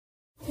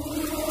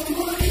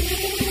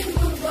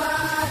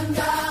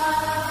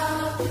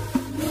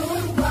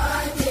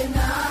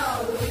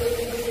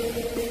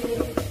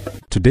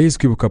Today's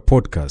Kwibuka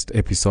Podcast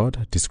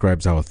episode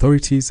describes how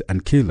authorities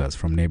and killers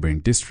from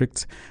neighboring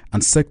districts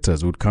and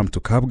sectors would come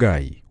to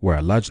Kabgayi, where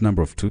a large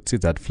number of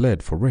Tutsis had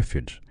fled for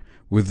refuge,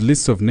 with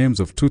lists of names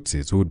of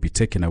Tutsis who would be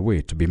taken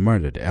away to be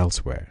murdered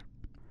elsewhere.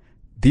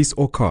 This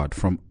occurred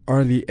from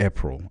early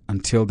April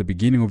until the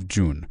beginning of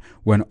June,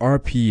 when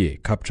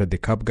RPF captured the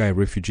Kabgayi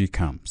refugee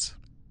camps.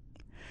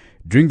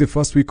 During the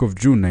first week of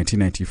June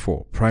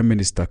 1994, Prime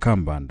Minister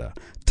Kambanda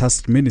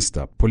tasked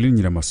Minister Pauline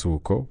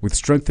Nyiramasuhuko with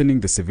strengthening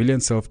the civilian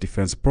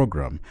self-defense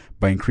program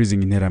by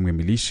increasing Interahamwe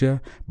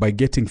militia by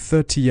getting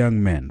 30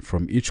 young men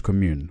from each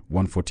commune,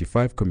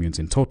 145 communes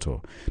in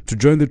total, to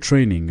join the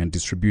training and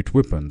distribute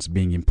weapons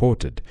being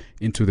imported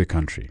into the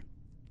country.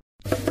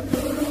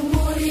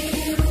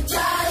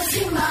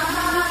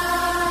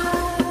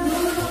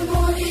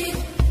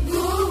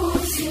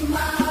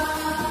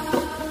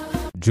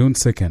 June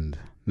 2nd,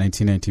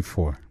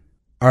 1994.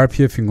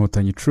 RPF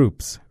Inkotanyi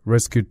troops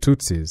rescued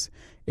Tutsis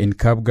in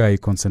Kabgayi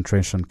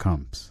concentration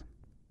camps.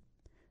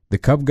 The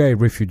Kabgayi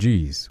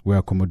refugees were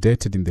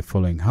accommodated in the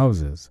following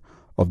houses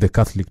of the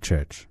Catholic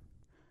Church: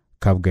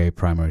 Kabgayi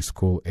Primary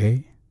School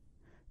A,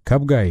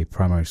 Kabgayi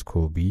Primary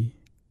School B,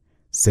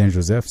 Saint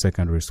Joseph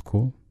Secondary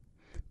School,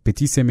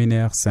 Petit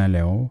Séminaire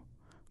Saint-Léon,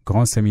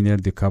 Grand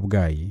Séminaire de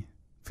Kabgayi,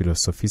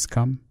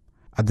 Philosophiscam,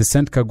 at the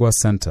St. Kagwa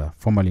Center,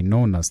 formerly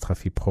known as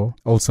Trafipro,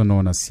 also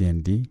known as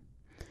CND,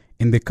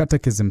 in the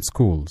catechism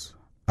schools,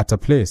 at a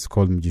place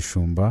called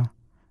Mjishumba,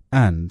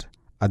 and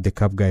at the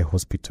Kabgayi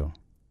Hospital.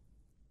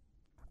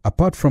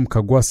 Apart from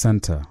Kagwa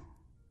Center,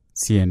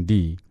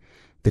 CND,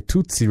 the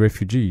Tutsi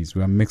refugees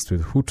were mixed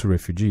with Hutu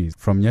refugees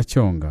from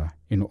Nyacyonga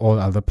in all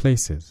other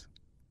places.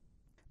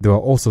 There were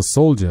also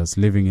soldiers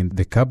living in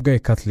the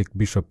Kabgayi Catholic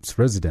Bishop's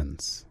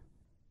residence.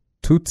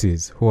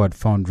 Tutsis who had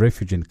found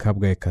refuge in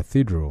Kabgayi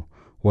Cathedral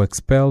were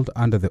expelled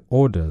under the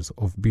orders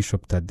of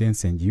Bishop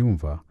Tadense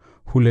Njumva,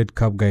 who led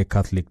Kabgayi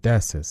Catholic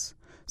Diocese,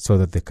 so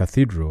that the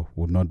cathedral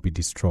would not be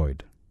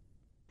destroyed.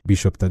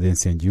 Bishop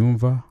Tadense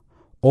Njumva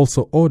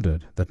also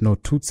ordered that no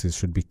Tutsis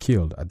should be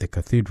killed at the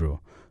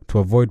cathedral to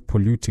avoid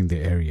polluting the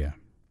area.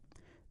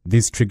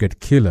 This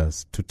triggered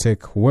killers to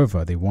take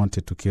whoever they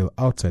wanted to kill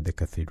outside the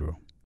cathedral.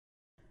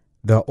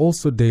 There are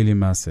also daily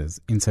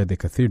masses inside the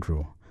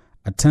cathedral,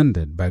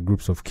 attended by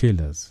groups of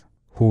killers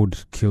who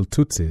would kill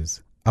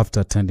Tutsis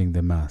after attending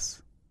the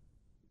mass.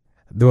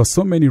 There were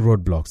so many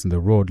roadblocks in the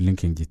road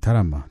linking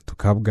Gitarama to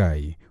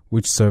Kabgayi,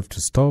 which served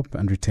to stop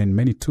and retain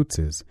many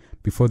Tutsis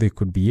before they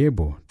could be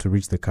able to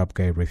reach the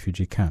Kabgayi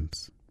refugee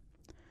camps.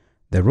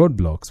 The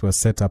roadblocks were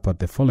set up at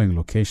the following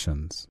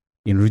locations: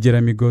 in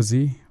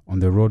Rugeramigozi, on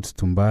the road to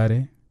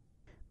Tumbare,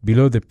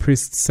 below the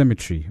priest's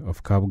cemetery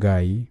of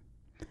Kabgayi,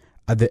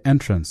 at the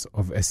entrance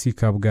of Esi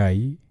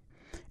Kabgayi,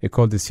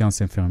 École des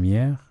Sciences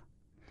Infirmières,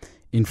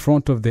 in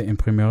front of the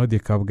Imprimerie de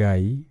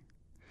Kabgayi,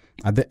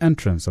 at the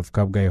entrance of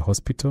Kabgayi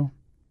Hospital,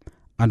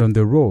 and on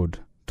the road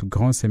to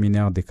Grand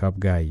Séminaire de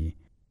Kabgayi.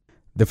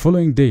 The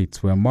following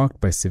dates were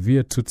marked by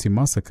severe Tutsi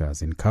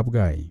massacres in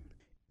Kabgayi.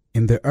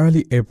 In the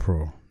early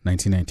April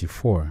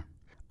 1994,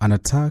 an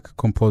attack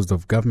composed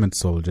of government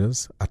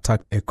soldiers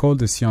attacked École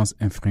des Sciences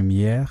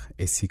Infirmières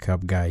Esi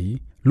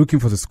Kabgayi, looking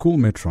for the school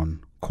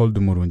matron called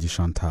Murundi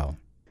Chantal.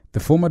 The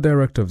former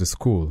director of the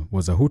school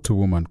was a Hutu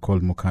woman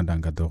called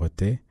Mukandanga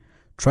Dorothée,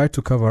 tried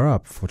to cover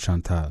up for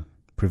Chantal,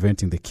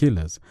 preventing the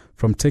killers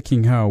from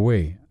taking her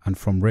away and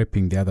from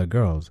raping the other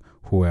girls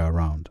who were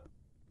around.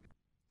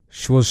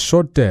 She was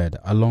shot dead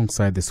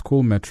alongside the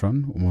school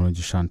matron,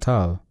 Umurundi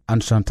Chantal,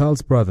 and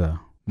Chantal's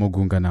brother,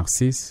 Mugunga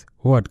Narcisse,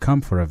 who had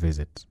come for a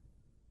visit.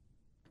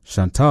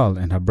 Chantal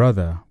and her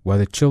brother were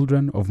the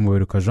children of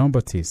Mweruka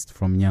Jean-Baptiste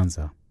from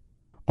Nyanza.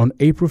 On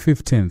April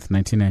 15,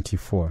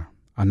 1994,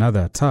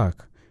 another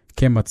attack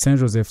came at Saint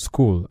Joseph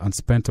School and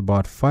spent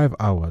about 5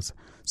 hours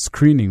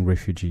screening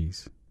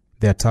refugees.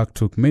 The attack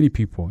took many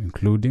people,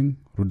 including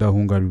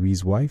Rudahunga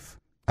Louise's wife,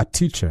 a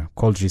teacher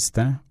called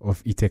Justin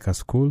of Iteka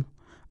School,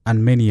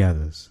 and many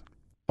others.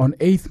 On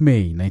 8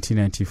 May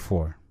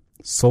 1994,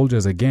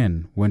 soldiers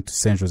again went to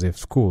Saint Joseph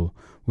School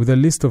with a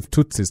list of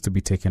Tutsis to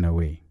be taken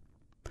away.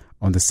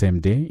 On the same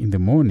day, in the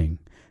morning,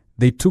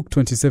 they took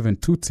 27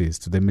 Tutsis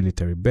to the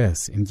military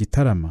base in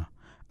Gitarama,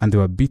 and they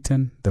were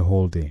beaten the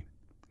whole day.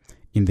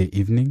 In the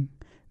evening,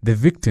 the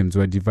victims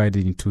were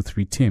divided into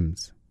 3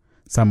 teams,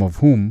 some of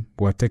whom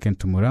were taken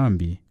to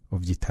Murambi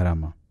of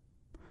Gitarama,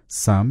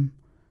 some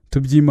to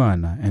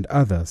Bjimana, and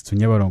others to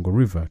Nyabarongo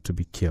River to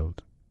be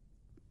killed.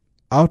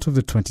 Out of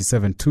the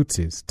 27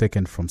 Tutsis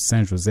taken from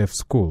Saint Joseph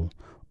School,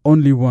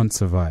 only 1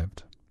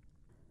 survived.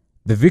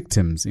 The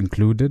victims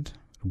included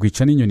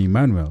Rwichaninyoni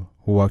Emmanuel,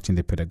 who worked in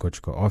the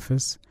pedagogical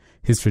office,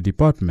 history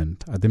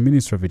department at the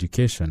Ministry of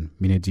Education,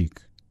 Mineduc;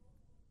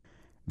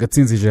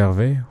 Gatsinzi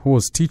Gervais, who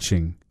was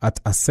teaching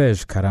at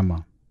Assège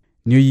Karama;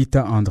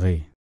 Nyoyita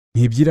André;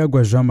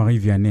 Nhibiragwa Jean-Marie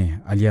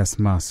Vianney alias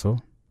Maso,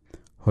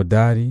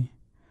 Hodari,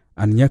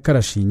 and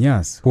Nyakarashi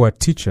Nyas, who were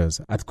teachers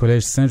at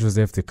Collège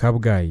Saint-Joseph de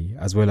Kabgayi,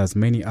 as well as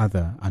many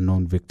other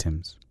unknown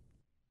victims.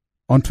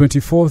 On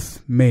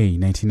 24th May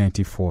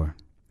 1994,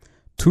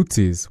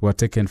 Tutsis were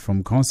taken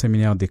from Grand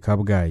Séminaire de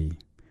Kabgayi,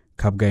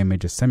 Kabgayi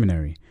Major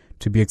Seminary,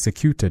 to be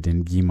executed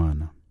in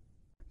Byimana.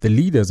 The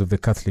leaders of the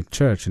Catholic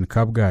Church in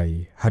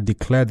Kabgayi had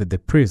declared that the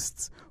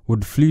priests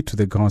would flee to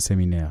the Grand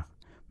Séminaire,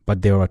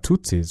 but there were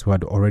Tutsis who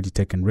had already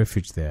taken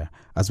refuge there,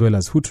 as well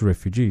as Hutu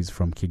refugees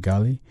from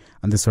Kigali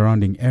and the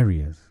surrounding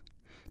areas.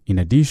 In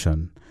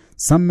addition,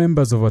 some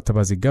members of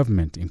Watabazi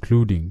government,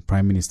 including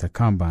Prime Minister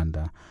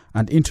Kambanda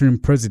and Interim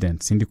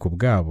President Sindi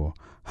Kubgabo,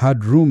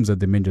 had rooms at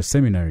the major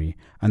seminary,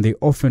 and they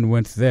often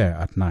went there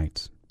at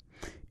night.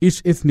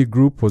 Each ethnic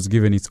group was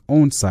given its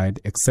own side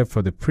except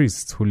for the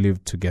priests who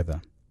lived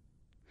together.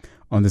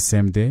 On the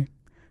same day,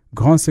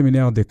 Grand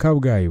Séminaire de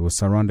Kabgayi was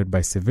surrounded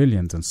by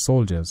civilians and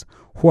soldiers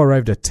who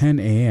arrived at 10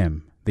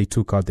 a.m. They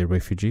took out the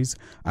refugees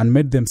and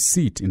made them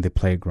sit in the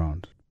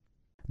playground.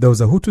 There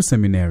was a Hutu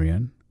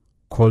seminarian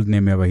called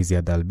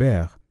Nemeabahizi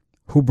Adalbert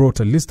who brought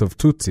a list of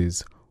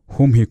Tutsis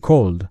whom he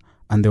called,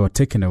 and they were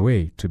taken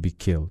away to be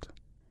killed.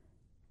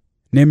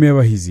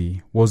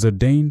 Nemeabahizi was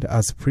ordained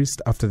as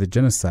priest after the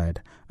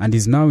genocide and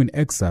is now in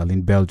exile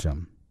in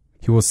Belgium.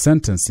 He was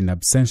sentenced in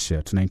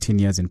absentia to 19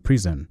 years in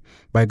prison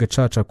by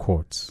Gacaca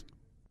courts.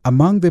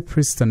 Among the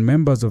priests and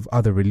members of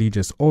other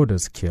religious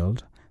orders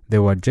killed,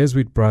 there were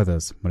Jesuit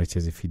brothers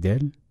Murekezi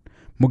Fidel,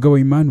 Mugabo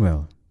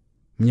Emmanuel,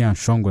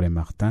 Nyanshongole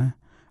Martin,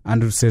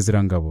 and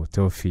Rusezerangabo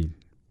Theophile.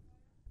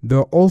 There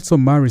were also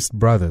Marist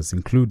brothers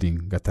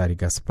including Gatari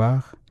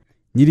Gaspard,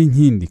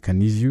 Nyirinkindi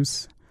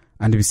Canisius,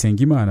 and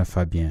Bisengimana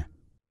Fabien.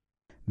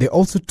 They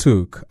also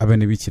took a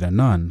Benebikira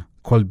nun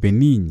called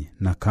Benigne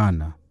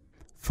Nakana,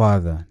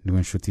 Father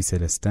Niwenshuti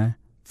Celestin,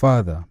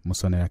 Father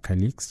Musonera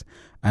Calix,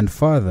 and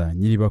Father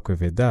Nyiribakwe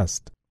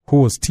Vedast,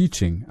 who was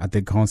teaching at the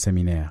Grand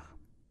Séminaire.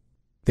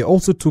 They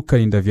also took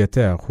Kalinda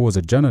Viater, who was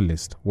a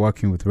journalist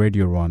working with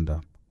Radio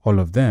Rwanda. All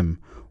of them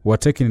were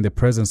taken in the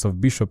presence of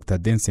Bishop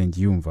Tadense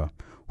Ndyumva,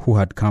 who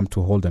had come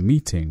to hold a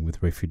meeting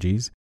with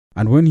refugees,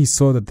 and when he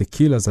saw that the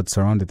killers had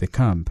surrounded the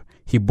camp,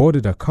 he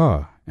boarded a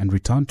car and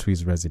returned to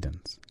his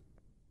residence.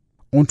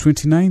 On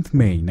 29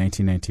 May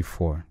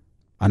 1994,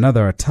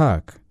 another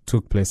attack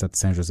took place at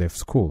St. Joseph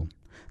School.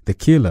 The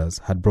killers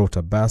had brought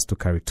a bus to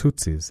carry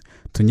Tutsis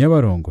to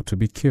Nyabarongo to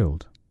be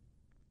killed.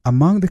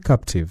 Among the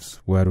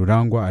captives were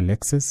Rurangwa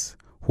Alexis,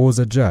 who was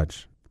a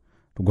judge,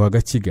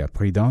 Rwagakiga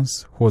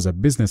Prudence, who was a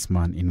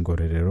businessman in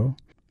Ngororero,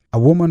 a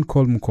woman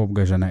called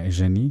Mukobwa Jana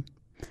Eugenie,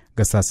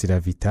 Gasasira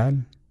Vital,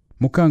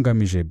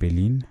 Mukangamije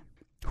Beline,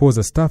 who was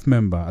a staff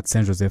member at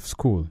St. Joseph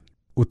School,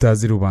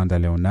 Utazi Rubanda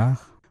Leonard,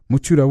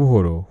 Muchura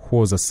Buhoro, who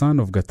was a son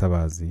of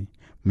Gatabazi,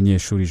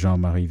 Munyeshuri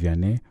Jean-Marie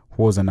Vianney,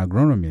 who was an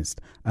agronomist,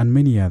 and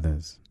many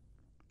others.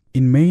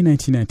 In May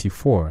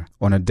 1994,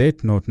 on a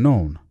date not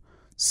known,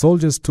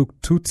 soldiers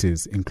took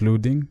Tutsis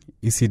including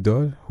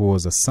Isidore, who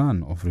was a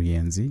son of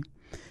Ruyenzi,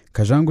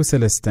 Kajangwe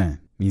Celestin,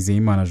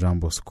 Nizeimana Jean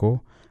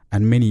Bosco,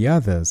 and many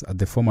others at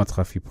the former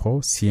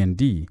Trafipro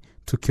CND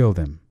to kill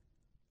them.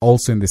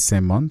 Also in the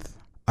same month,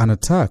 an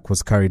attack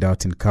was carried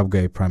out in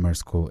Kabgayi Primary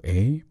School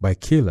A by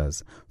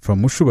killers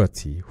from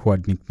Mushubati who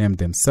had nicknamed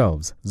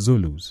themselves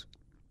Zulus.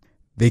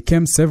 They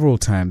came several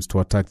times to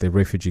attack the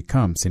refugee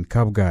camps in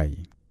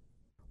Kabgayi.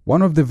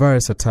 One of the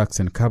various attacks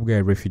in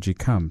Kabgayi refugee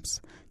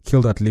camps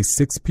killed at least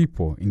 6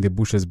 people in the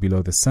bushes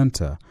below the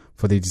center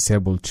for the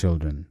disabled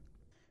children.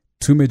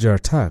 2 major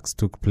attacks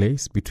took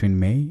place between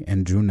May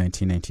and June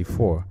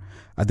 1994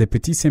 at the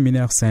Petit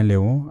Séminaire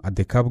Saint-Léon at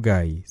the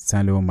Kabgayi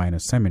Saint-Léon Minor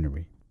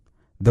Seminary.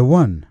 The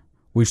one,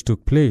 which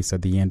took place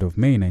at the end of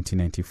May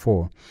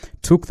 1994,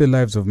 took the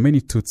lives of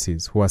many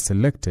Tutsis who were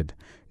selected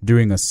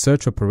during a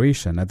search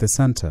operation at the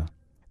center.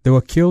 They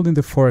were killed in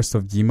the forest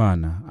of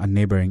Byimana and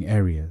neighboring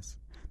areas.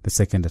 The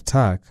second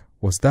attack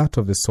was that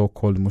of the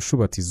so-called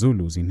Mushubati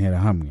Zulus in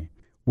Interahamwe,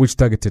 which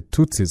targeted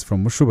Tutsis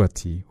from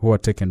Mushubati who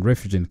had taken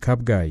refuge in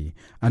Kabgayi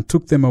and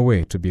took them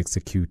away to be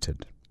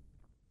executed.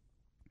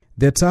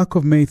 The attack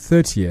of May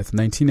 30th,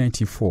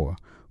 1994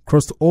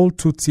 crossed all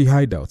Tutsi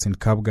hideouts in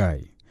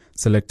Kabgayi,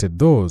 selected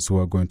those who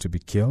were going to be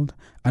killed,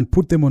 and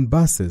put them on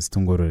buses to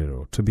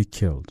Ngororero to be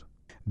killed.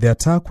 The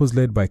attack was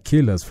led by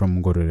killers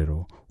from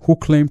Ngororero who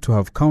claimed to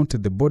have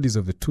counted the bodies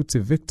of the Tutsi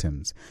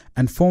victims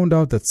and found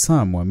out that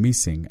some were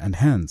missing and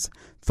hence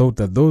thought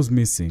that those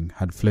missing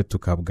had fled to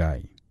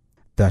Kabgayi.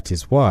 That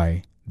is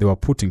why they were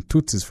putting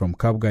Tutsis from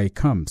Kabgayi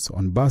camps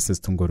on buses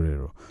to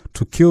Ngororero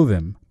to kill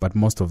them, but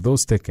most of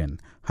those taken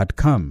had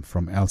come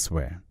from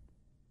elsewhere.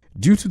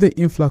 Due to the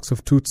influx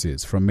of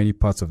Tutsis from many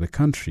parts of the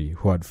country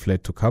who had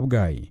fled to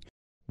Kabgayi,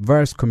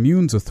 various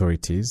communes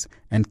authorities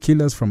and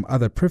killers from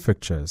other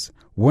prefectures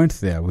went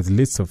there with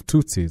lists of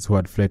Tutsis who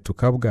had fled to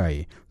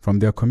Kabgayi from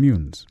their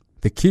communes.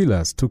 The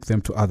killers took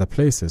them to other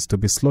places to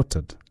be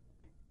slaughtered.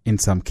 In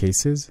some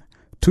cases,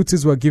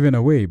 Tutsis were given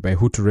away by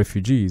Hutu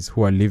refugees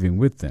who were living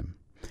with them,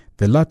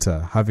 the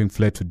latter having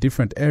fled to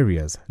different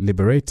areas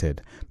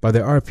liberated by the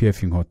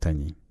RPF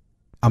Inkotanyi.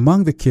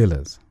 Among the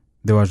killers,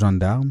 there were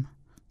gendarmes,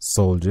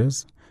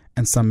 soldiers,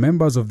 and some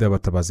members of the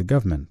Watabazi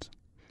government.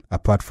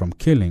 Apart from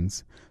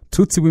killings,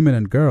 Tutsi women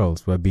and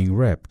girls were being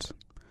raped.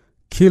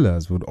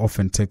 Killers would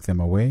often take them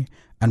away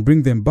and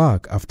bring them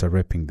back after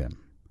raping them.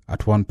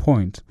 At one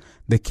point,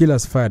 the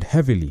killers fired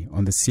heavily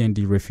on the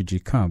CND refugee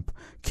camp,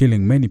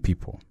 killing many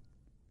people.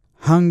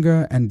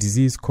 Hunger and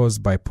disease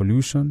caused by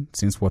pollution,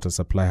 since water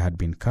supply had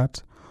been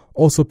cut,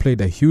 also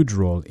played a huge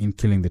role in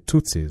killing the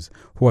Tutsis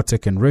who had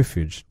taken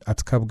refuge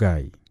at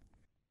Kabgayi.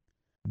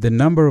 The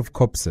number of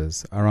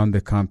corpses around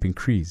the camp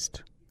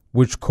increased,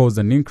 which caused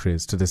an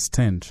increase to the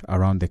stench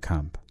around the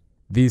camp.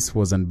 This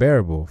was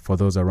unbearable for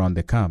those around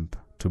the camp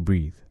to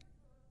breathe.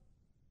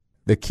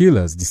 The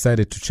killers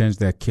decided to change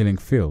their killing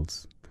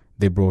fields.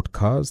 They brought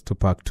cars to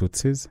park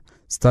Tutsis,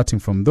 starting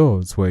from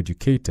those who were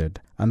educated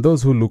and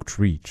those who looked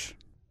rich.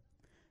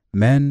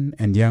 Men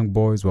and young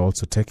boys were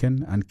also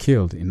taken and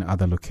killed in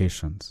other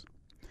locations.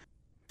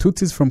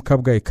 Tutsis from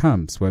Kabgayi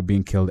camps were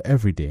being killed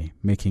every day,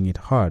 making it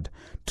hard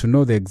to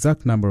know the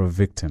exact number of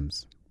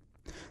victims.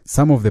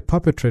 Some of the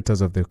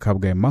perpetrators of the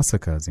Kabgayi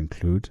massacres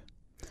include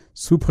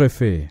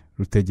Sous-Préfet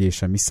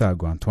Rutegesha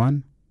Misago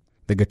Antoine.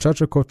 The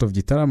Gacaca Court of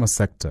Gitarama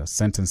sector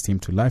sentenced him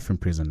to life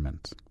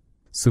imprisonment.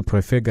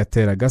 Sous-Préfet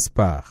Gatera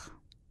Gaspar.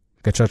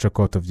 Gacaca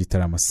Court of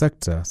Gitarama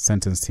sector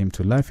sentenced him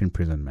to life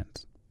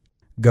imprisonment.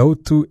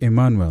 Gautu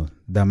Emmanuel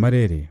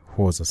Damarere,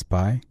 who was a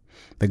spy.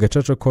 The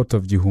Gacaca Court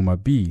of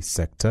Gihuma B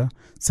sector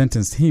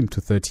sentenced him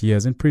to 30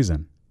 years in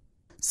prison.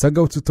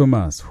 Sagautu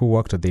Thomas, who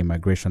worked at the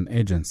immigration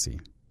agency.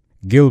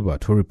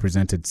 Gilbert, who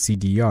represented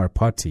CDR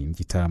party in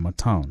Gitarama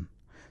town.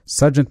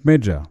 Sergeant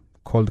Major,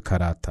 called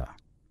Karata.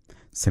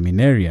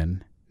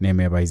 Seminarian,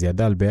 Nemebaizia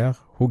Adalbert,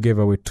 who gave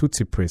away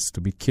Tutsi priests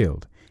to be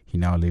killed. He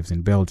now lives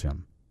in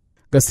Belgium.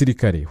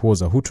 Gasirikari, who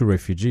was a Hutu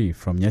refugee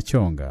from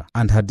Nyakyonga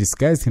and had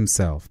disguised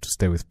himself to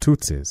stay with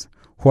Tutsis,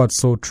 who had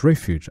sought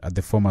refuge at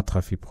the former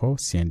Trafipro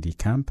CND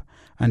camp,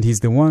 and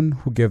he's the one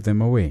who gave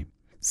them away.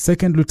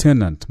 Second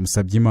Lieutenant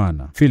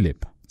Musabyimana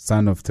Philip,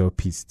 son of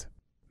Theopiste.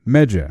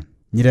 Major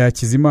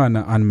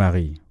Nyirayakizimana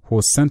Anne-Marie, who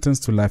was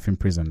sentenced to life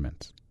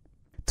imprisonment.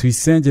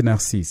 Tuyisenge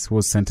Narcisse, who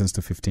was sentenced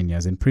to 15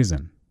 years in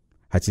prison.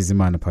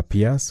 Hakizimana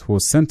Papias, who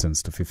was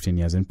sentenced to 15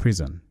 years in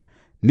prison.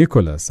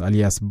 Nicholas,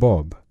 alias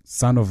Bob,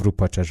 son of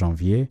Rupacha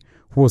Janvier,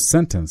 who was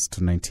sentenced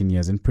to 19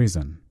 years in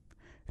prison.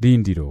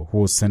 Rindiro, who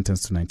was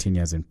sentenced to 19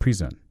 years in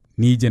prison.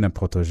 Nijena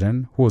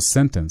Protogen, who was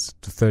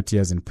sentenced to 30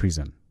 years in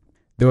prison.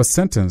 They were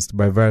sentenced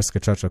by various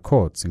Gacaca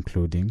courts,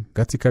 including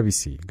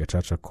Gatikabisi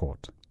Gacaca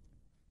Court.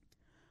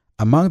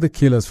 Among the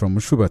killers from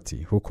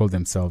Mushubati, who called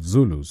themselves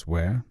Zulus,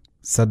 were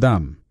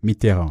Saddam,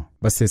 Mitterrand,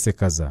 Basese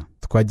Kaza,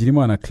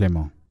 Twagirimana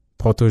Clément,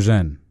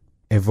 Protogen,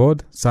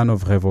 Evod, son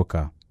of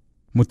Revoka,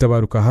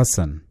 Mutabaruka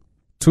Hassan,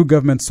 two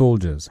government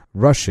soldiers,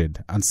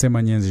 Rashid and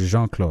Semanyenzi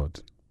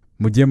Jean-Claude,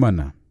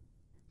 Mudyemana,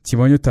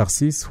 Timonyo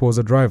Tarsis, who was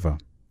a driver,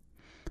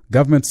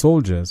 government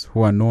soldiers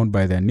who are known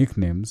by their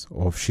nicknames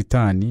of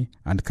Shitani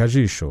and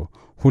Kajisho,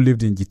 who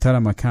lived in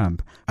Gitarama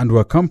camp and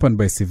were accompanied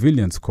by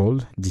civilians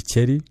called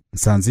Gicheri,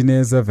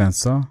 Sanzineza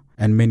Vincent,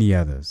 and many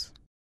others.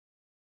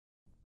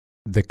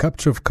 The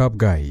capture of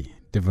Kabgayi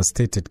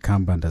devastated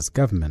Kambanda's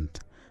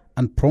government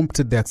and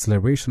prompted the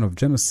acceleration of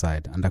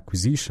genocide and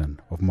acquisition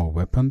of more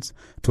weapons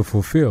to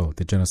fulfill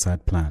the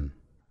genocide plan.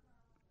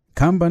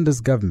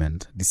 Kambanda's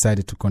government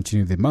decided to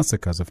continue the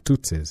massacres of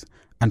Tutsis,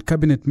 and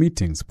cabinet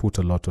meetings put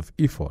a lot of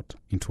effort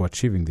into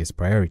achieving this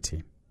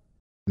priority.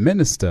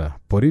 Minister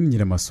Pauline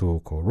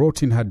Nyiramasuhuko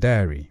wrote in her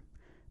diary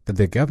that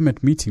the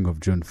government meeting of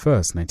June 1,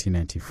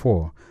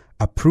 1994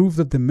 approved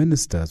that the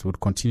ministers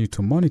would continue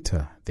to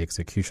monitor the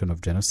execution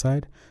of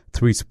genocide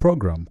through its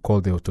program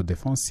called the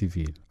Autodéfense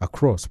Civile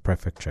across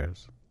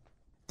prefectures.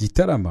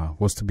 Gitarama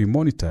was to be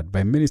monitored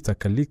by Minister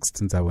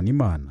Calixte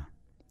Nzabonimana.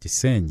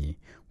 Gisenyi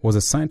was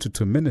assigned to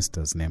two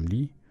ministers,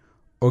 namely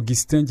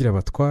Augustin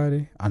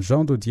Girabatware and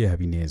Jean Dodier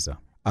Habineza.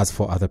 As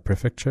for other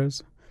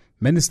prefectures,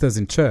 ministers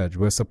in charge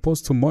were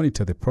supposed to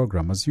monitor the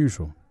program as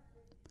usual.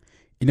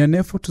 In an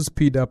effort to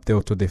speed up the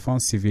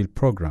Autodéfense Civile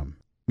program,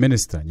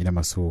 Minister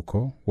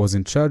Nyiramasuhuko was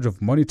in charge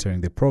of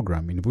monitoring the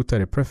program in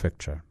Butare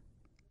Prefecture.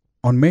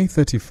 On May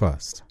 31,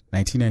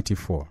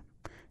 1994,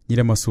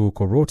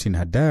 Nyiramasuhuko wrote in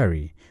her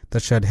diary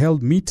that she had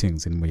held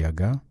meetings in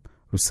Muyaga,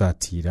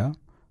 Rusatira,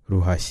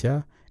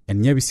 Ruhashya,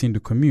 and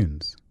Nyabisindu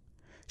communes.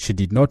 She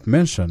did not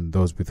mention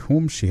those with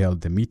whom she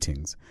held the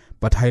meetings,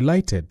 but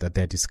highlighted that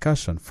their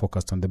discussion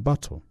focused on the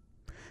battle.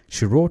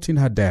 She wrote in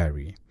her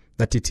diary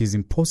that it is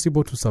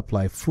impossible to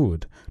supply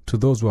food to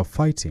those who are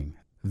fighting,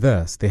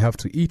 thus they have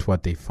to eat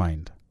what they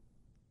find.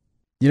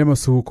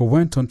 Nyiramasuhuko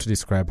went on to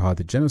describe how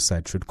the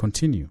genocide should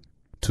continue: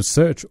 to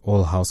search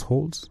all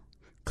households,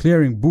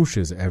 clearing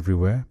bushes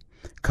everywhere,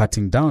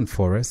 cutting down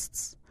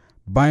forests,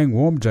 buying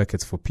warm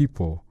jackets for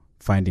people,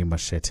 finding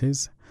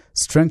machetes,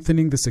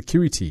 strengthening the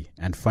security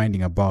and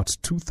finding about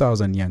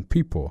 2,000 young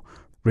people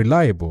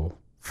reliable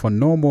for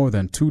no more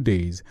than 2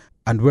 days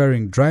and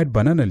wearing dried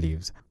banana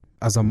leaves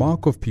as a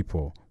mark of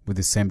people with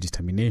the same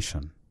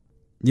determination.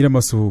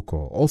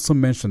 Nyiramasuhuko also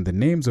mentioned the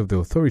names of the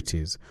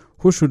authorities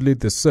who should lead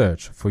the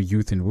search for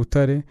youth in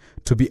Butare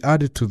to be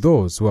added to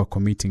those who are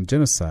committing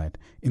genocide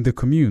in the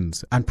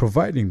communes and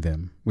providing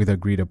them with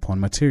agreed-upon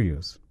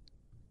materials.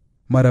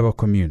 Maraba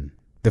Commune.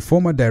 The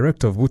former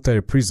director of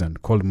Butare prison,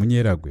 called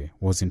Munyeragwe,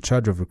 was in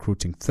charge of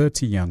recruiting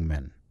 30 young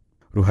men.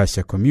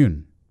 Ruhashya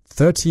Commune,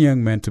 30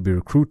 young men to be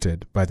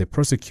recruited by the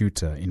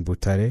prosecutor in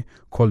Butare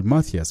called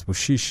Matthias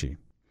Bushishi.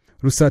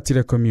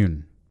 Rusatira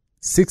commune,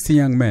 60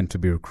 young men to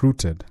be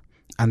recruited,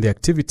 and the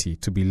activity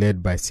to be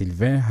led by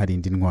Sylvain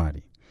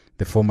Harindinwari,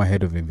 the former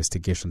head of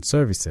investigation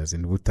services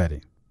in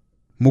Butare.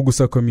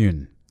 Mugusa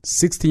commune,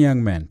 60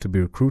 young men to be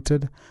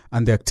recruited,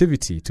 and the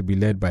activity to be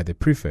led by the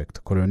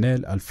prefect,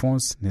 Colonel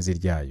Alphonse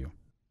Neziryayo.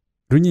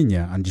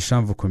 Runyinya and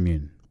Gishamvu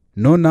commune.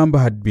 No number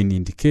had been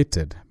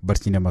indicated, but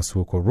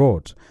Nyiramasuhuko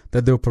wrote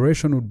that the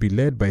operation would be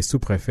led by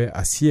Sous-Prefet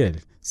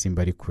Asiel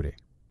Simbarikure.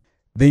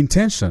 The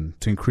intention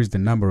to increase the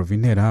number of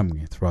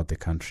Interahamwe throughout the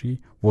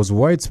country was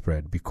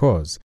widespread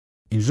because,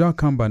 in Jean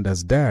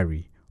Kambanda's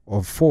diary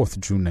of 4th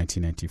June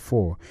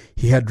 1994,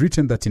 he had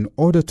written that in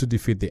order to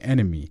defeat the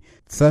enemy,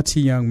 30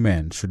 young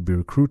men should be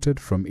recruited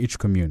from each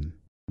commune.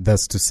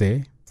 Thus to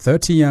say,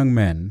 30 young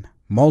men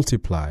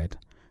multiplied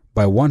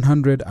by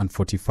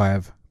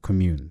 145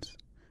 communes,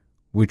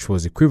 which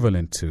was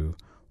equivalent to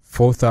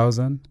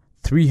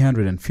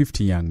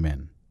 4,350 young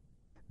men.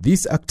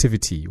 This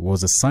activity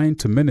was assigned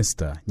to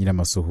Minister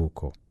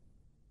Nyiramasuhuko.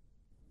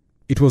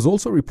 It was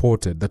also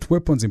reported that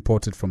weapons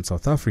imported from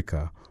South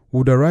Africa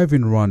would arrive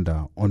in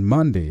Rwanda on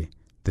Monday,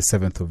 the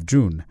 7th of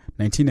June,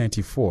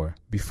 1994,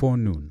 before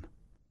noon.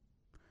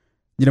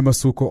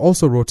 Nyiramasuhuko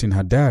also wrote in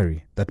her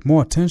diary that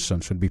more attention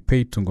should be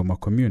paid to Ngoma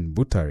Commune,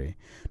 Butare,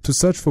 to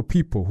search for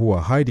people who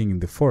are hiding in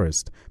the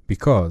forest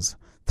because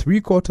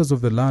 3/4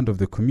 of the land of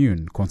the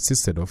commune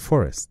consisted of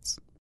forests.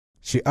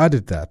 She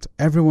added that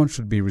everyone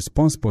should be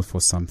responsible for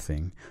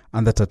something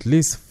and that at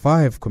least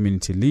 5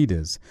 community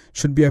leaders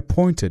should be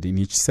appointed in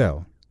each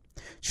cell.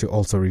 She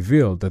also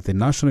revealed that the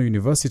National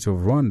University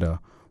of Rwanda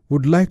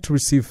would like to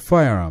receive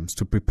firearms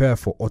to prepare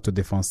for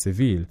autodefense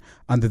civile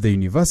and that the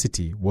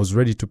university was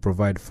ready to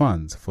provide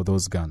funds for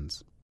those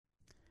guns.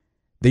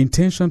 The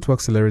intention to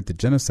accelerate the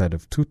genocide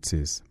of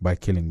Tutsis by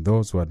killing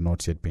those who had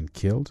not yet been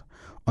killed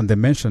on the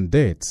mentioned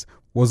dates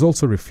was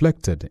also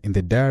reflected in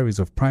the diaries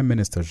of Prime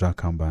Minister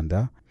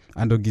Kambanda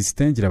and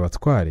Augustin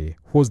Girabatware,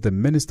 who was the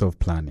Minister of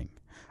Planning,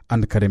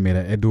 and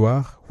Karemera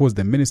Edouard, who was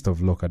the Minister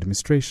of Local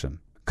Administration.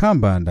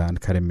 Kambanda and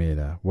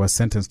Karemera were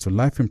sentenced to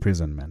life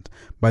imprisonment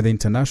by the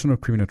International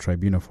Criminal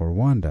Tribunal for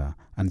Rwanda,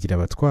 and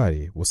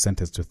Girabatware was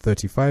sentenced to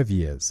 35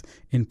 years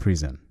in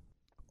prison.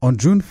 On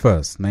June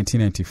 1st,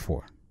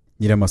 1994,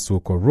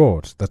 Nyiramasuhuko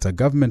wrote that a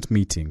government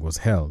meeting was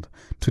held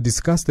to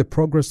discuss the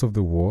progress of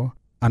the war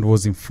and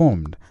was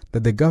informed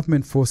that the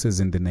government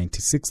forces in the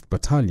 96th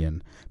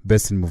Battalion,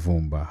 based in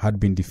Muvumba, had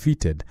been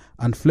defeated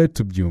and fled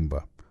to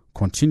Byumba,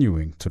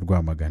 continuing to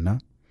Rwamagana,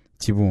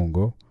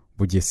 Kibungo,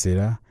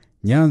 Bugesera,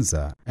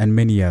 Nyanza, and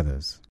many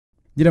others.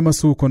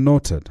 Nyiramasuhuko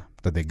noted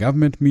that the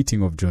government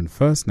meeting of June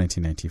 1st,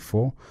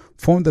 1994,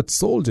 found that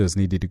soldiers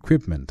needed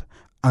equipment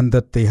and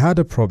that they had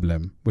a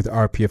problem with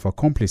RPF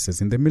accomplices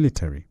in the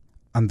military,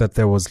 and that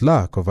there was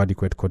lack of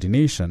adequate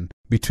coordination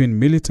between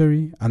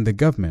military and the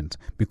government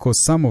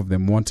because some of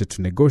them wanted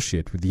to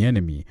negotiate with the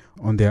enemy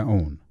on their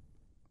own.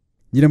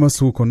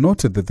 Nyiramasuhuko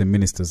noted that the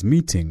ministers'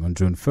 meeting on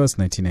June 1st,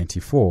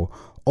 1994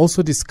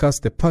 also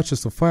discussed the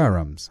purchase of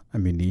firearms,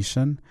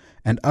 ammunition,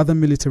 and other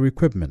military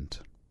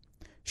equipment.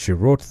 She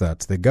wrote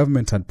that the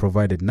government had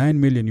provided $9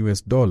 million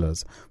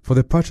for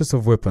the purchase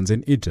of weapons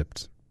in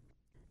Egypt.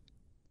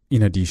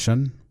 In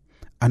addition,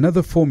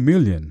 another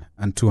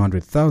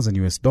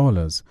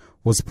 $4,200,000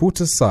 was put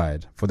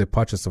aside for the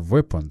purchase of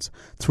weapons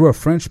through a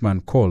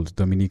Frenchman called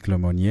Dominique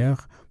Lemonnier,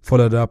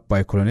 followed up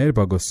by Colonel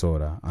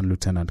Bagosora and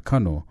Lieutenant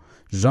Colonel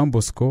Jean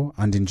Bosco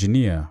and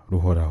Engineer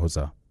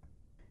Ruhorahoza.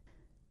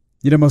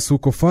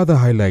 Nyiramasuhuko further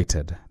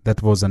highlighted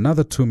that was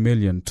another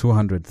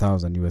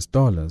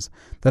 $2,200,000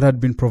 that had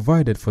been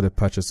provided for the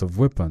purchase of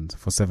weapons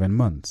for 7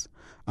 months,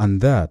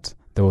 and that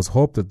there was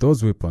hope that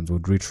those weapons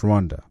would reach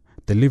Rwanda.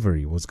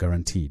 Delivery was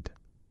guaranteed.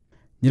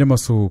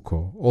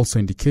 Nyiramasuhuko also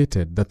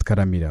indicated that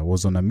Karamira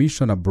was on a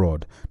mission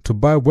abroad to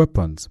buy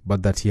weapons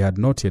but that he had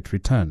not yet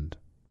returned.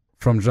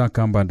 From Jean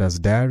Kambanda's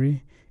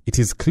diary, it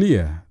is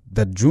clear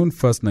that June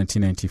 1st,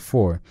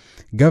 1994,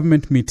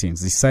 government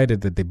meetings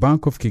decided that the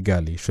Bank of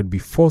Kigali should be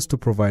forced to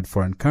provide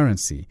foreign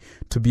currency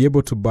to be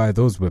able to buy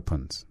those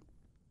weapons.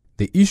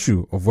 The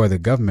issue of where the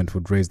government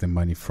would raise the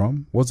money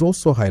from was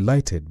also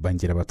highlighted by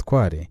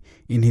Girabatware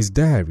in his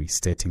diary,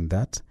 stating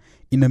that,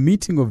 in a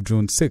meeting of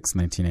June 6,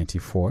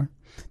 1994,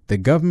 the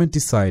government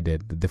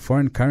decided that the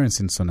foreign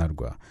currency in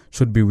Sonargwa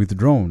should be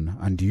withdrawn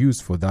and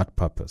used for that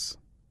purpose.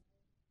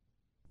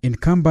 In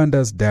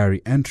Kambanda's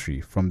diary entry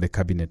from the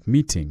cabinet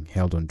meeting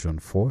held on June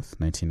 4,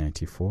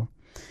 1994,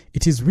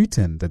 it is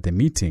written that the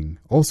meeting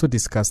also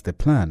discussed the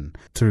plan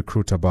to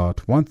recruit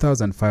about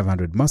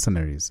 1,500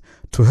 mercenaries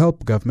to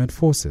help government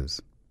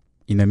forces.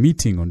 In a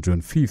meeting on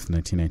June 5,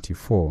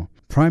 1994,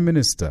 Prime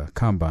Minister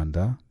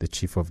Kambanda, the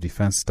Chief of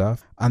Defense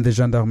Staff, and the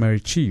Gendarmerie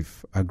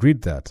Chief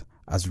agreed that,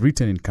 as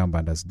written in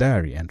Kambanda's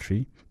diary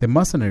entry, the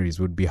mercenaries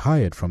would be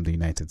hired from the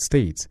United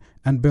States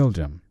and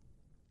Belgium.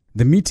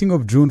 The meeting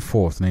of June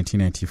 4,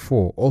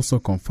 1994 also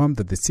confirmed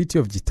that the city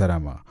of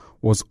Gitarama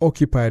was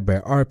occupied by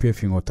RPF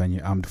Inkotanyi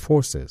armed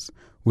forces,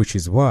 which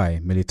is why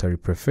military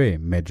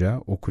prefect Major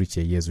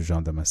Okurikiyeyezu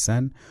Jean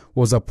Damascene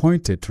was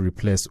appointed to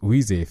replace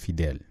Uwizeye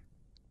Fidel.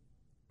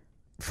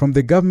 From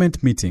the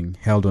government meeting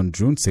held on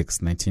June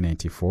 6,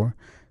 1994,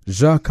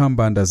 Jean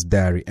Kambanda's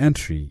diary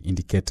entry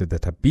indicated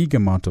that a big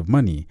amount of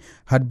money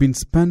had been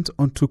spent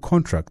on 2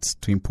 contracts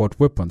to import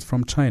weapons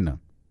from China.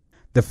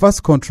 The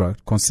first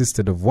contract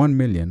consisted of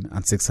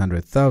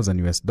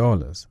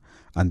 $1,600,000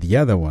 and the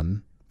other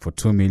one for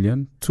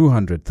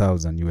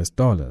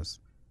 $2,200,000.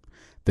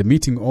 The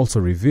meeting also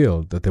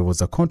revealed that there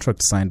was a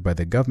contract signed by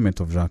the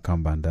government of Jean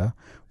Kambanda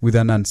with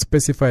an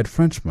unspecified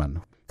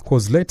Frenchman who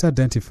was later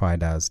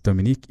identified as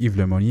Dominique Yves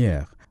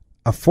Lemonnier,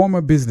 a former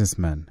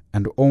businessman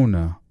and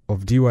owner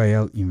of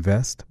DYL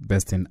Invest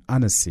based in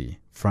Annecy,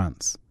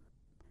 France.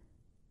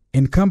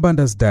 In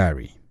Kambanda's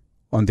diary,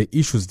 on the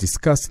issues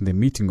discussed in the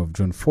meeting of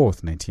June 4,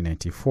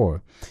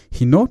 1994,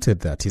 he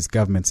noted that his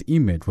government's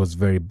image was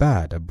very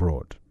bad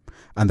abroad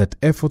and that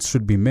efforts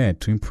should be made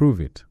to improve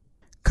it.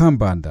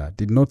 Kambanda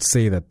did not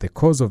say that the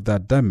cause of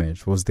that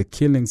damage was the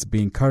killings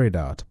being carried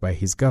out by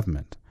his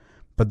government,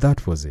 but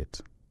that was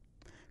it.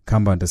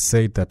 Kambanda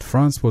said that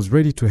France was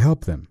ready to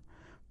help them,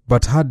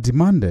 but had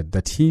demanded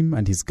that him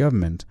and his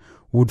government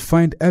would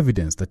find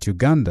evidence that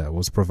Uganda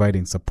was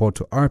providing support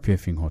to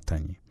RPF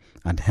Inkotanyi,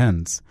 and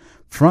hence,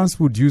 France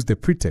would use the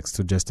pretext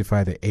to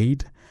justify the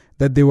aid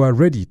that they were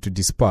ready to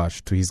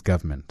dispatch to his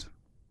government.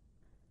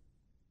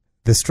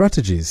 The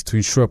strategies to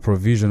ensure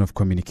provision of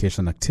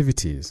communication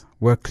activities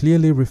were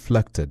clearly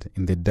reflected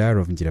in the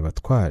diary of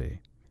Ngirabatware,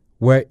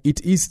 where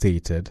it is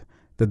stated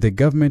that the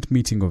government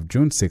meeting of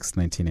June 6,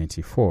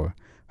 1994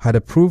 had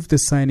approved the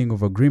signing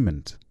of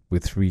agreement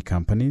with 3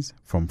 companies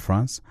from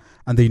France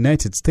and the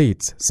United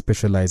States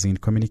specializing in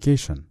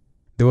communication.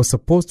 They were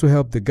supposed to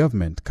help the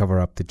government cover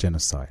up the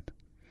genocide,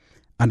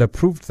 and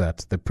approved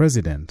that the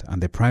President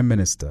and the Prime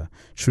Minister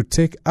should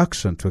take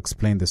action to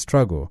explain the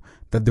struggle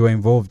that they were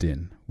involved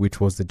in, which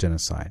was the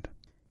genocide.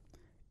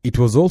 It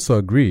was also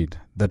agreed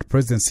that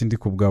President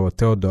Sindikubwabo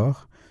Theodore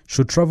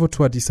should travel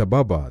to Addis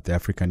Ababa, the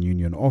African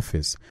Union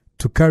office,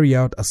 to carry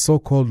out a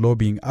so-called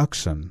lobbying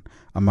action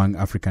among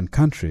African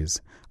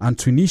countries and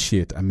to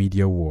initiate a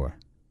media war.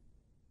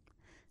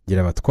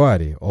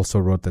 Ngirabatware also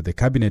wrote that the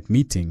cabinet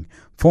meeting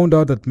found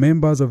out that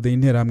members of the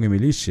Interahamwe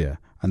militia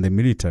and the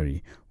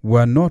military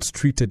were not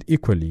treated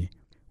equally,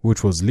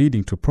 which was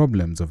leading to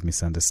problems of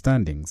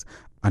misunderstandings,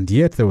 and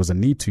yet there was a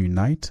need to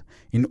unite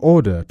in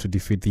order to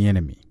defeat the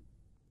enemy.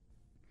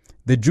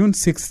 The June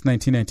 6,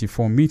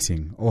 1994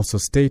 meeting also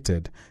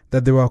stated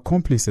that there were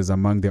accomplices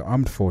among the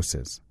armed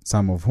forces,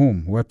 some of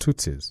whom were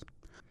Tutsis.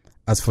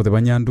 As for the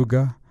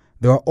Banyanduga,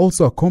 there were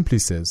also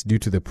accomplices due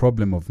to the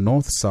problem of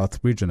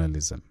North-South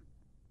regionalism.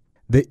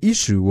 The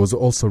issue was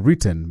also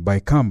written by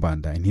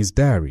Kambanda in his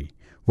diary,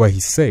 where he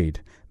said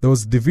there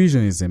was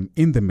divisionism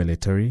in the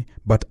military,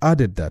 but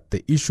added that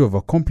the issue of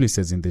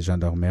accomplices in the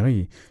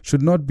gendarmerie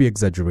should not be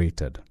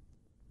exaggerated.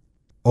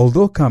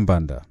 Although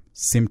Kambanda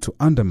seemed to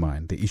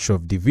undermine the issue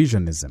of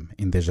divisionism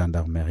in the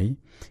gendarmerie,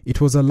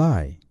 it was a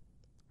lie.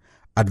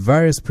 At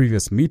various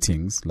previous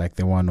meetings, like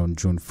the one on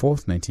June 4,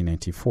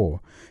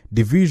 1994,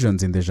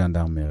 divisions in the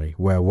gendarmerie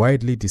were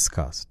widely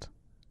discussed.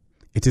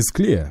 It is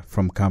clear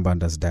from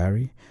Kambanda's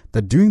diary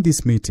that during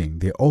this meeting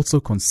they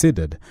also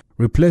considered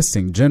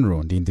replacing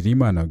General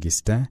Ndindirimana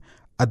Augustin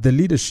at the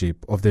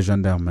leadership of the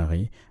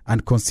gendarmerie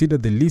and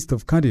considered the list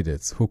of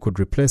candidates who could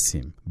replace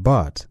him,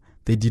 but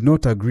they did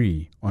not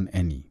agree on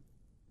any.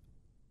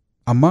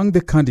 Among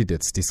the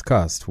candidates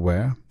discussed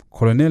were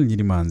Colonel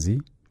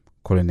Nyirimanzi,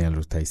 Colonel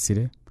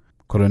Rutaisire,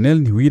 Colonel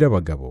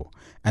Ntiwirabagabo,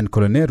 and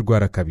Colonel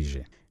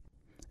Rwarakabije.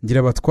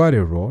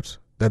 Ngirabatware wrote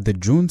that the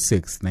June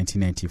 6,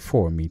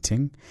 1994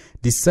 meeting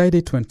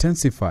decided to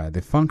intensify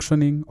the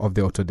functioning of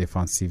the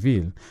Autodefense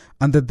Civile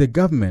and that the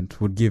government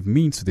would give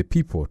means to the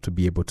people to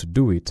be able to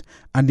do it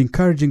and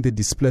encouraging the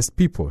displaced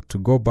people to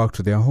go back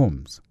to their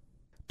homes.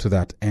 To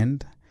that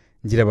end,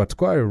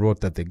 Ngirabatware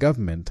wrote that the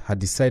government had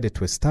decided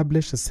to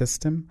establish a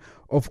system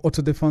of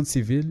Autodefense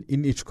Civile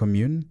in each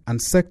commune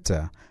and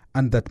sector,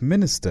 and that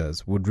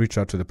ministers would reach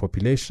out to the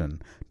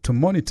population to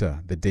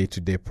monitor the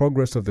day-to-day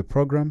progress of the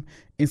program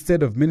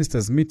instead of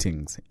ministers'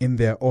 meetings in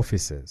their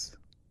offices.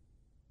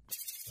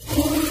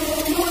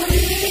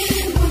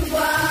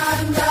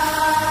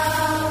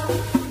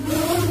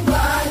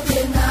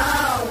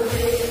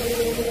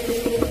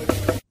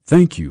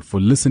 Thank you for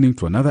listening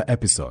to another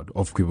episode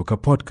of Kwibuka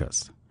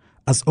Podcast.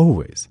 As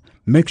always,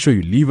 make sure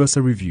you leave us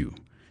a review,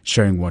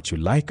 sharing what you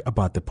like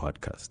about the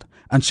podcast,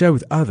 and share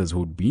with others who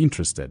would be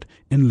interested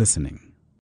in listening.